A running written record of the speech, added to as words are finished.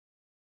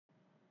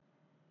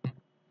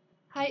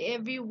Hi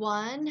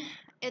everyone!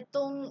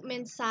 Itong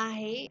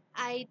mensahe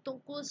ay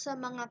tungkol sa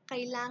mga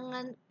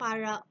kailangan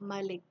para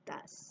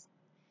maligtas.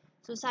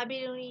 So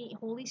sabi ni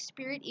Holy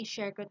Spirit,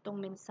 i-share ko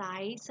itong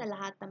mensahe sa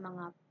lahat ng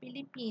mga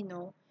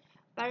Pilipino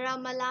para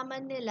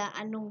malaman nila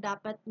anong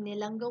dapat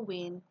nilang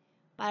gawin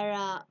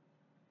para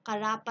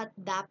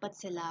karapat-dapat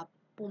sila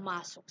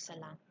pumasok sa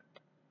langit.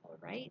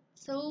 Alright?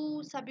 So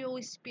sabi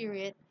Holy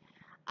Spirit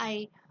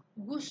ay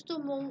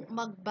gusto mong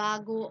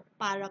magbago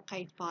para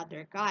kay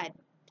Father God.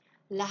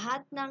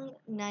 Lahat ng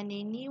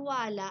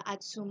naniniwala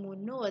at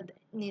sumunod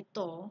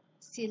nito,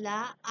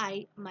 sila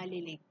ay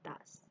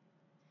maliligtas.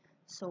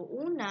 So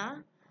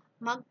una,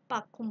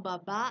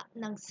 magpakumbaba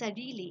ng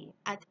sarili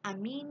at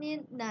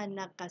aminin na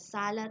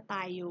nagkasala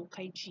tayo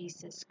kay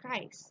Jesus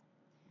Christ.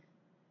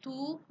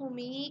 2.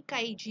 Humingi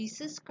kay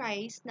Jesus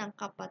Christ ng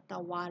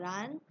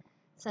kapatawaran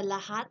sa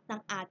lahat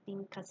ng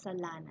ating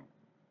kasalanan.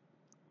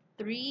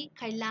 3.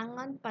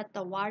 Kailangan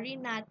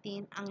patawarin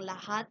natin ang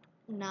lahat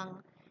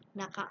ng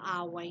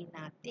nakaaway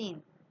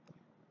natin.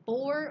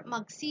 4.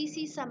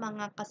 Magsisi sa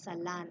mga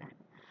kasalanan.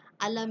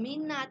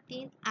 Alamin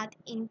natin at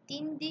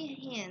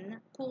intindihin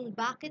kung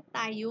bakit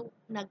tayo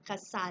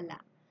nagkasala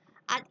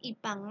at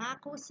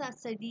ipangako sa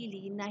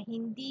sarili na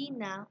hindi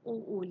na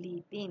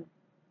uulitin.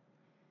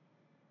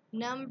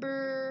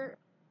 Number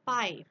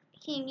 5.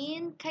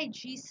 Hingin kay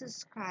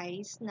Jesus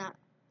Christ na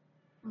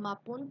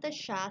mapunta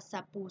siya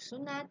sa puso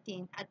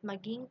natin at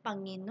maging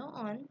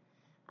Panginoon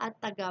at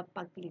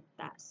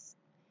tagapagligtas.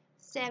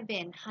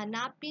 7.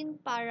 Hanapin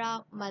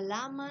para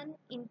malaman,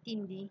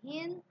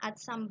 intindihin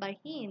at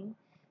sambahin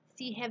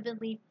si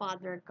Heavenly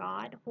Father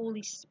God,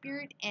 Holy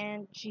Spirit,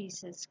 and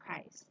Jesus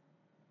Christ.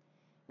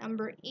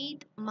 Number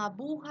 8.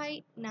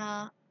 Mabuhay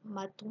na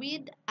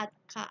matuwid at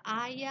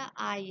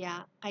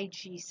kaaya-aya kay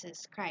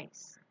Jesus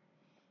Christ.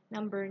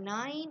 Number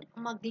 9.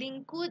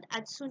 Maglingkod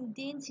at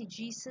sundin si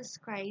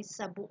Jesus Christ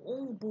sa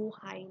buong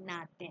buhay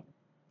natin.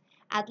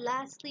 At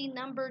lastly,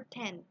 number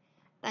 10.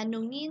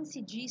 Tanungin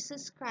si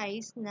Jesus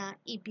Christ na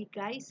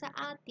ibigay sa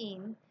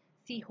atin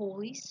si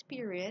Holy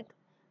Spirit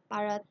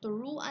para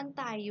turuan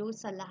tayo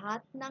sa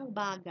lahat ng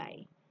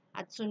bagay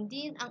at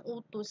sundin ang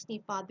utos ni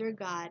Father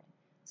God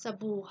sa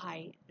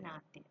buhay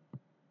natin.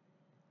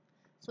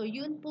 So,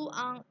 yun po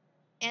ang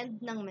end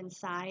ng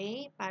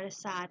mensahe para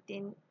sa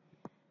atin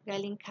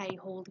galing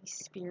kay Holy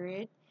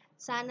Spirit.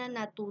 Sana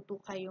natuto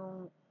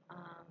kayong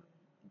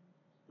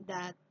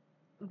that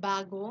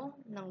bago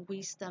ng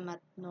wisdom at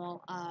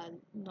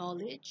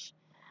knowledge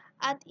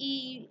at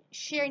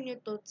i-share nyo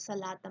to sa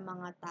lahat ng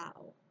mga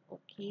tao.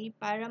 Okay?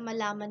 Para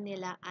malaman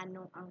nila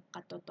anong ang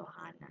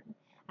katotohanan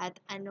at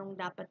anong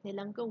dapat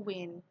nilang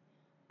gawin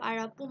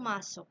para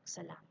pumasok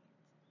sa langit.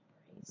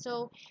 Okay?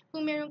 So,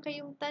 kung meron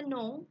kayong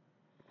tanong,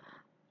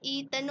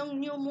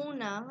 itanong nyo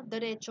muna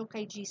diretso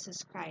kay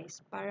Jesus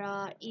Christ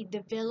para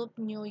i-develop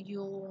nyo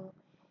yung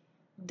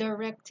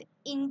direct,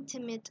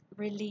 intimate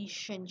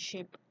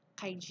relationship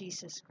kay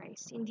Jesus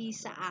Christ. Hindi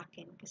sa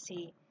akin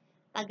kasi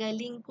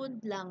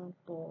tagalingkod lang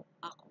po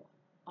ako.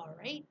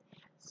 Alright?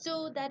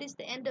 So, that is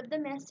the end of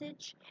the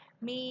message.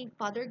 May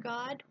Father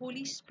God,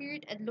 Holy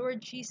Spirit, and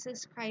Lord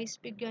Jesus Christ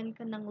bigyan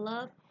ka ng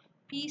love,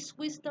 peace,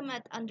 wisdom,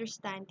 at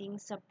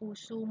understanding sa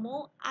puso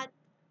mo at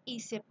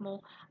isip mo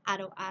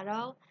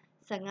araw-araw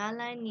sa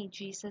ngalan ni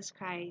Jesus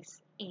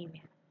Christ.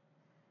 Amen.